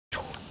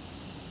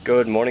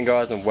Good morning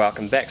guys and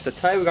welcome back. So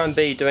today we're going to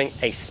be doing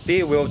a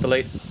spare wheel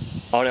delete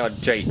on our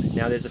Jeep.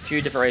 Now there's a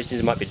few different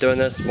reasons you might be doing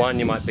this. One,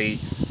 you might be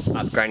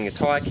upgrading your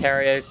tyre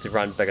carrier to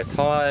run bigger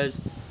tyres,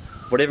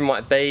 whatever it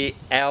might be.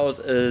 Ours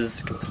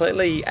is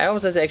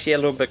actually a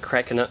little bit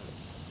crack in it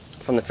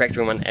from the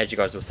factory one, as you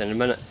guys will see in a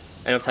minute,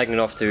 and I've taken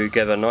it off to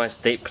give a nice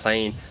deep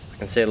clean. I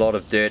can see a lot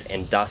of dirt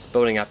and dust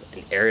building up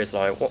in areas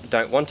that I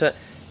don't want it,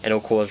 and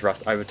it'll cause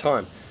rust over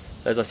time.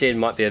 As I said, it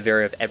might be a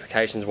variety of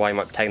applications why you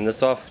might be taking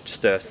this off.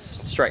 Just a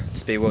straight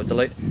spare wheel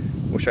delete.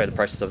 We'll show you the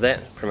process of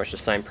that. Pretty much the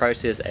same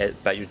process,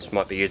 but you just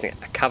might be using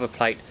a cover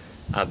plate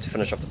to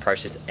finish off the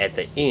process at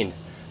the end.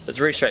 It's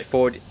very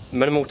straightforward,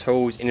 minimal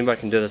tools.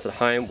 Anybody can do this at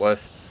home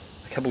with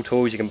a couple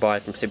tools you can buy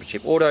from Super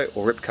Cheap Auto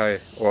or Ripco,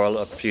 or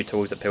a few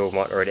tools that people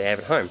might already have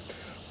at home.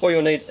 All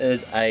you'll need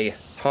is a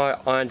tire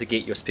iron to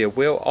get your spare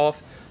wheel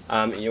off.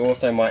 You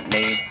also might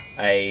need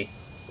a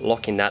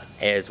locking nut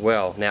as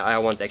well. Now our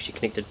one's actually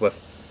connected with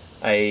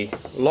a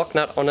lock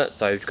nut on it,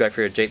 so if you go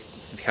through a Jeep,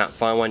 if you can't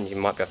find one, you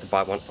might be able to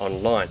buy one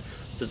online.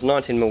 So it's a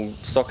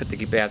 19mm socket to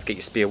be able to get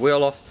your spare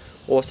wheel off.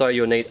 Also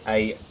you'll need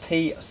a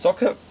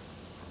T-socket.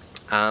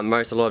 A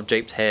lot of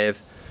Jeeps have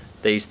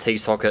these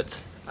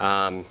T-sockets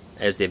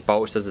as their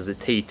bolts. This is the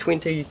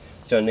T20,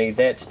 so you'll need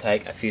that to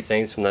take a few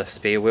things from the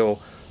spare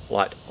wheel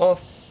light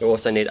off. You'll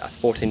also need a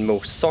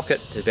 14mm socket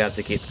to be able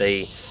to get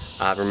the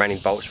remaining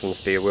bolts from the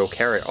spare wheel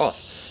carrier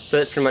off. So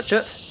that's pretty much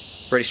it.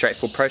 Pretty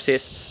straightforward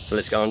process. So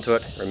let's go onto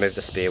it, remove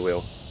the spare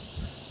wheel.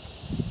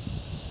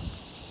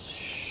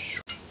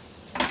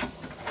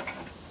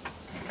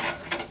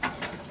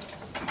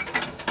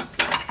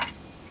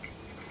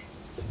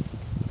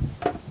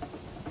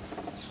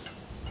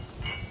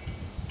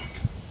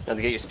 Now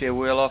to get your spare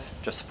wheel off,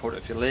 just support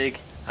it with your leg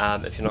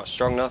if you're not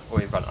strong enough, or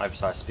you've got an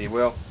oversized spare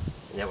wheel,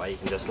 and that way you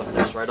can just lift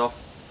that straight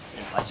off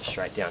and place it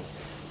straight down.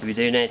 If you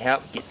do need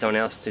help, get someone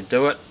else to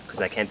do it, because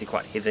they can be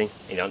quite heavy and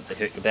you don't want to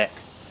hurt your back.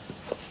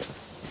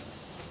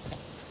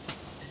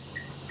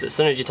 So as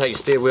soon as you take your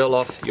spare wheel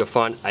off, you'll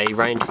find a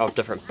range of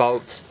different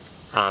bolts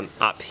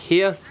up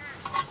here.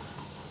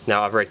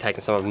 Now I've already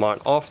taken some of mine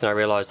off, and I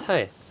realised,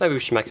 hey, maybe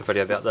we should make a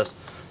video about this.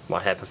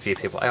 Might help a few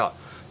people out.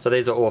 So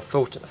these are all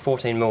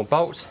 14mm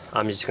bolts.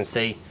 As you can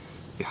see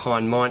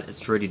behind mine,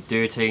 it's really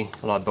dirty,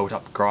 a lot of built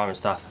up grime and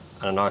stuff,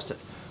 and I noticed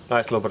a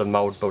little bit of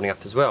mould building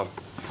up as well.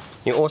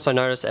 You'll also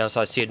notice, as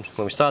I said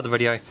when we started the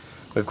video,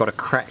 we've got a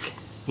crack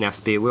in our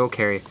spare wheel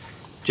carrier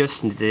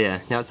just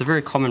there. Now it's a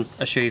very common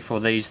issue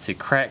for these to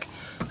crack.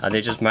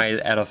 They're just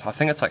made out of, I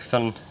think it's like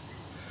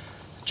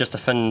just a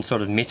thin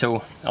sort of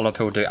metal. A lot of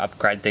people do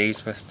upgrade these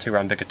to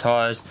run bigger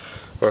tyres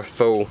or a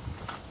full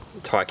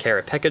tyre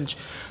carrier package.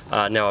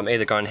 Now I'm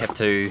either going to have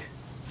to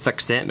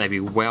fix that, maybe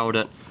weld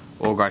it,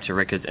 or go to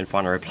Wreckers and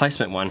find a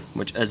replacement one,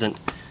 which isn't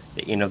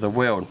the end of the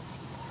world.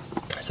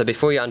 So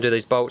before you undo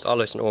these bolts, I'll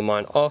loosen all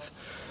mine off,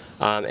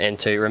 and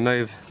to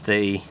remove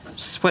the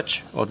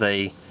switch or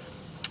the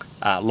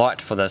light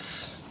for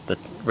this, the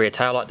rear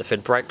tail light, the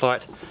fed brake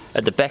light.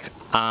 At the back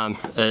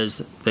is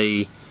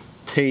the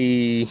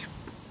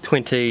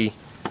T20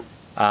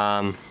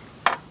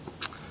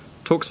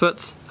 Torx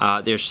bits.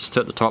 There's just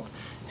two at the top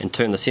and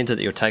two in the centre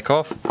that you'll take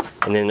off,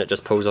 and then it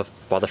just pulls off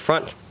by the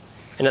front.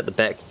 And at the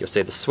back you'll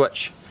see the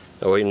switch.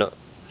 All you need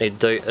to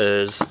do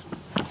is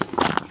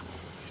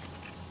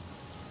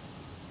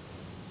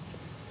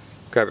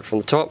grab it from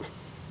the top,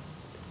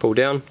 pull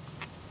down,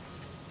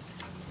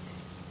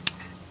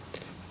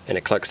 and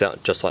it clicks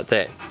out just like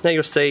that. Now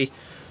you'll see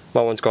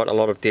my one's got a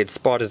lot of dead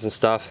spiders and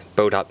stuff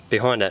built up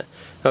behind it.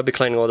 I'll be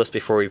cleaning all this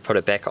before we put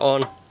it back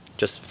on,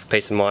 just for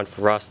peace of mind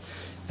for us,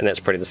 and that's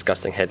pretty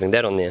disgusting having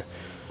that on there.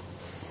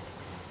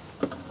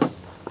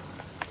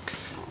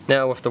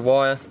 Now with the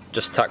wire,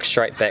 just tuck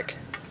straight back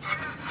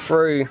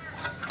through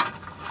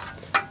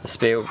the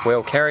spare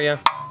wheel carrier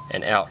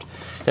and out.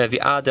 Now if you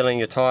are dealing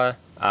your tyre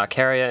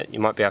carrier, you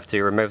might be able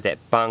to remove that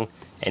bung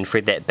and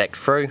thread that back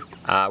through.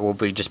 We'll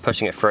be just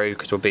pushing it through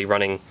because we'll be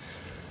running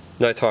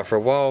no tyre for a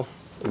while.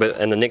 But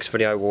in the next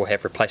video we'll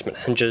have replacement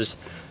hinges,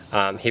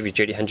 heavy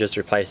duty hinges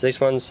to replace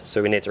these ones,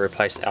 so we need to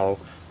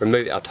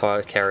remove our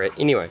tyre carrier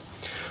anyway.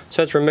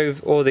 So to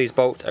remove all these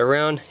bolts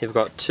around, you've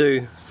got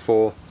 2,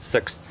 4,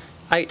 6,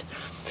 8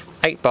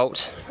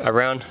 bolts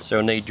around, so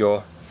you'll need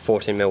your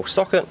 14mm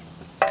socket,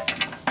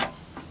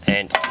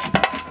 and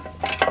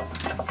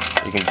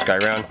you can just go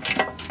around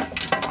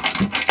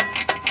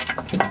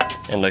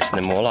and loosen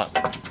them all up.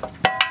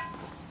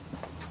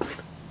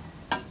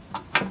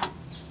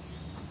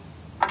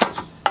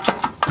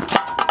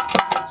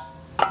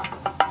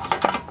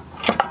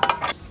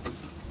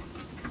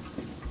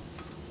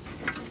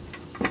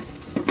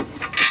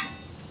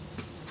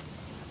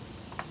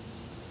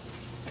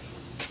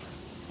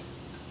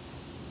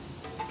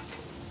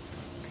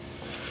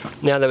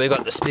 Now that we've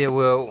got the spare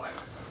wheel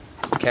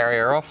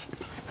carrier off,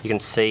 you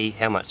can see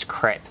how much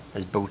crap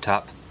is built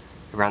up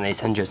around these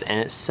hinges,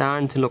 and it's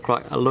starting to look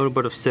like a little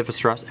bit of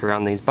surface rust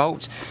around these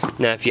bolts.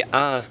 Now if you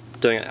are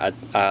doing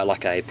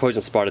like a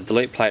poison spider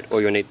delete plate,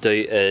 all you'll need to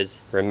do is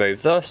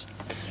remove this,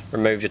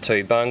 remove your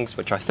two bungs,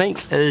 which I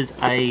think is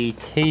a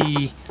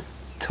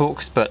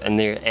torque spit in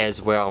there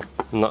as well.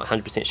 I'm not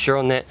 100% sure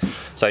on that,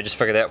 so just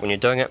figure that out when you're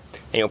doing it.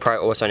 And you'll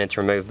probably also need to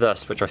remove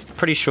this, which I'm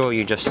pretty sure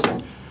you just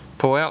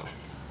pull out.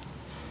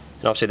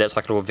 And obviously that's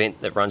like a little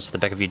vent that runs to the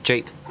back of your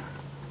Jeep.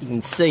 You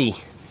can see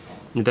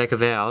in the back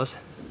of ours,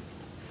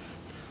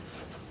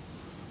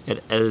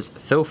 it is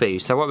filthy.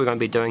 So what we're going to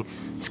be doing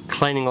is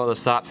cleaning all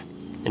this up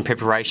in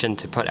preparation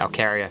to put our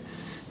carrier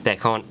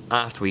back on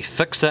after we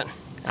fix it.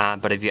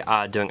 But if you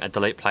are doing a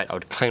delete plate, I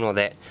would clean all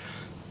that,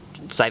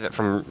 save it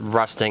from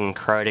rusting and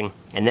corroding,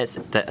 and that's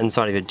the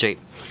inside of your Jeep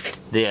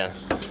there.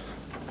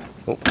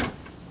 Oh.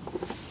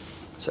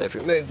 So if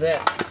we remove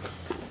that,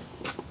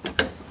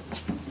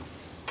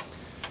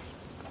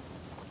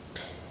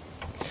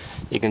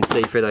 you can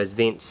see through those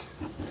vents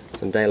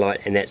some daylight,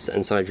 and that's the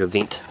inside of your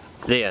vent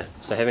there.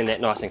 So having that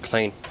nice and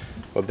clean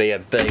will be a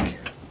big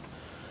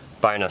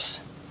bonus,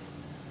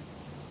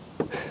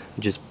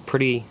 which is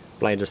pretty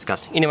bloody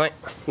disgusting. Anyway,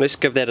 let's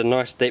give that a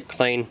nice deep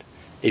clean.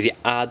 If you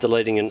are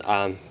deleting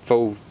a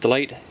full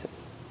delete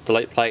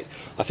plate,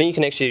 I think you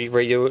can actually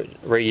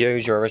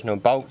reuse your original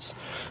bolts.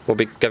 We'll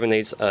be giving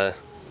these a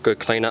good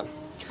clean up.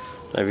 I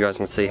don't know if you guys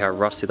can see how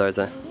rusty those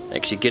are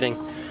actually getting.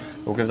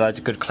 We'll give those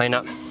a good clean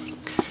up,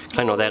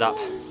 clean all that up,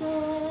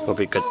 we'll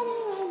be good.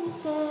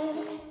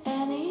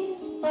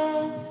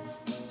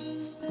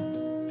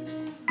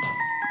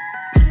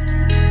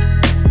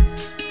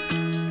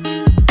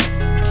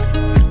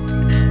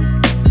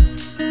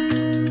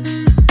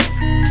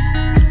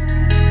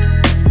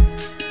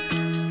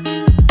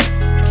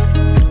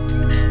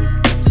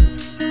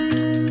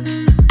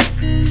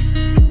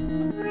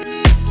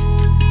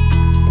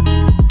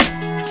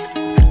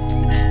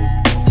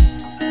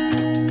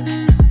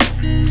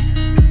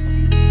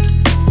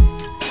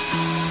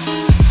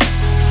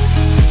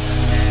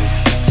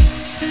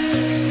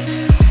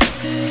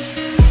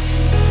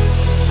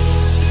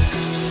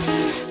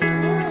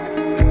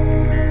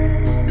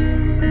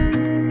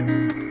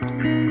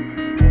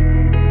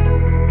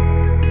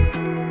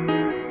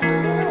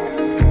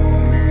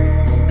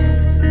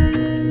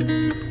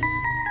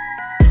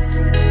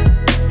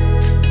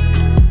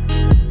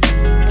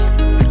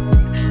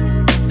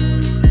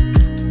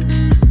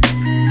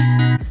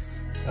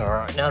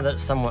 Now that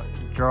it's somewhat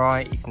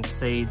dry, you can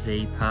see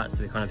the parts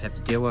that we kind of have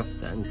to deal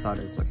with. The inside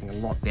is looking a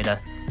lot better,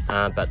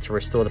 but to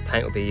restore the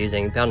paint we'll be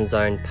using Powder &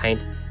 Zone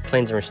paint,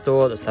 cleanse and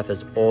restore. This stuff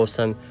is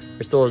awesome,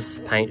 restores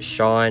paint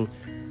shine,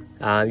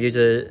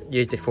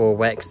 used before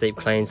wax deep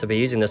clean, so we'll be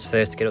using this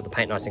first to get all the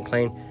paint nice and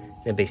clean,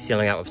 then be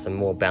sealing out with some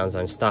more Powder &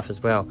 Zone stuff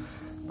as well.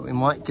 But we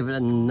might give it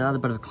another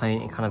bit of a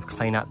clean and kind of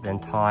clean up the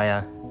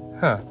entire,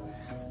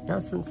 now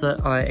since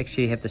I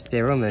actually have the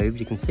spare wheel moved,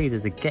 you can see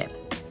there's a gap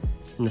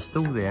in the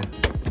sill there.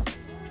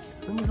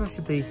 I wonder if I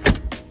should be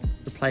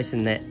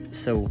replacing that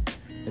sill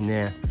in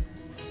there.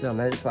 So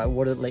maybe that's why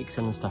water leaks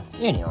and stuff.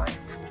 Anyway,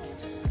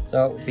 so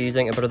I'll be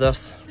using a bit of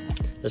this.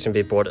 This can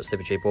be bought at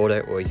Super Cheap Auto,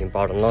 or you can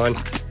buy it online.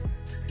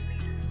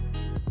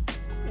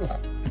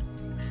 Ugh.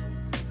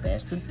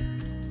 Bastard.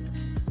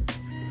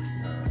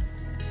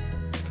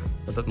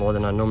 A bit more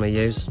than I normally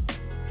use.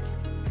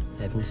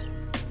 Happens.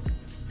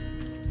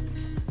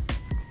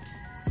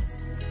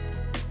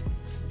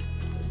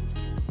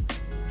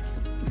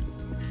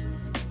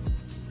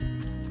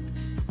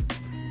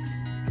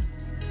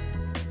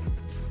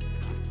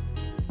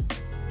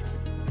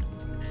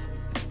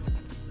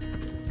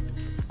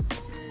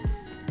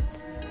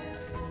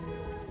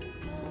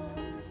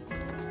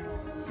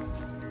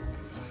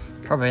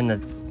 Probably in the,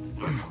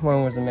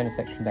 when was the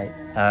manufacturing date?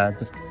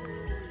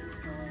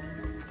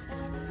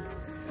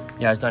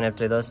 You guys don't have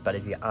to do this, but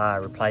if you are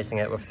replacing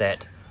it with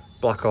that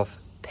block off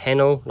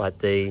panel, like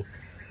the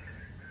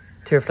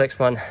Terraflex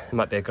one, it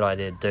might be a good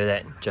idea to do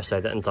that, just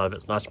so the inside of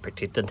it's nice and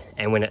protected.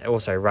 And when it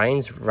also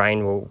rains,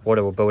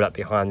 water will build up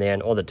behind there,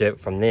 and all the dirt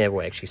from there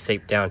will actually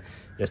seep down.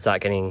 You'll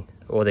start getting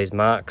all these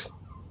marks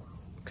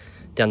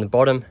down the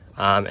bottom,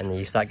 and then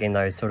you start getting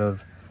those sort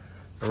of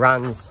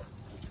runs,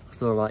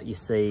 sort of like you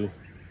see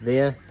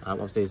there.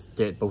 Obviously there's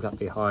dirt built up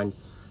behind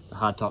the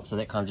hard top, so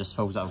that kind of just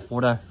fills up with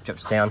water,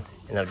 drips down,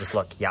 and it'll just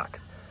look yuck.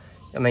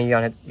 I mean, you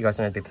guys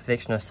don't have to be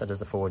perfectionists. It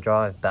is a four-wheel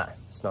drive, but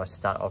it's nice to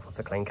start off with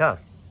a clean car.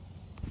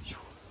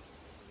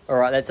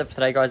 Alright, that's it for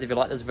today, guys. If you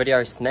like this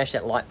video, smash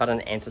that like button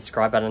and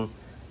subscribe button.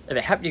 If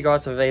it helped you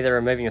guys with either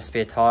removing your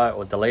spare tyre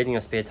or deleting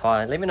your spare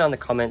tyre, let me know in the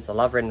comments. I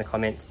love reading the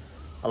comments.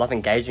 I love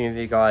engaging with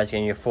you guys,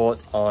 getting your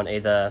thoughts on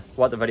either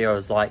what the video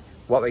is like,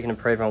 what we can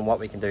improve on, what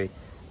we can do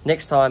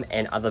next time,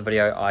 and other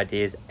video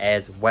ideas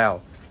as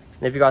well.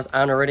 And if you guys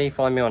aren't already,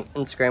 follow me on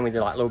Instagram. We do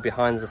like little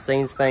behind the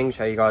scenes things,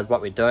 show you guys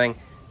what we're doing,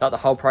 not the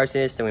whole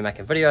process, then we make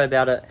a video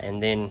about it,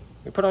 and then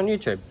we put it on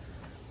YouTube.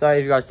 So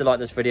if you guys did like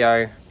this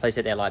video, please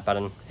hit that like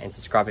button and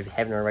subscribe if you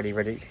haven't already.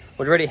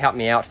 Would really help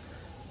me out.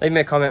 Leave me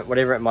a comment,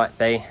 whatever it might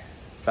be.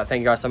 But thank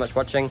you guys so much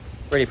for watching,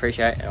 really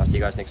appreciate it, and I'll see you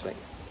guys next week.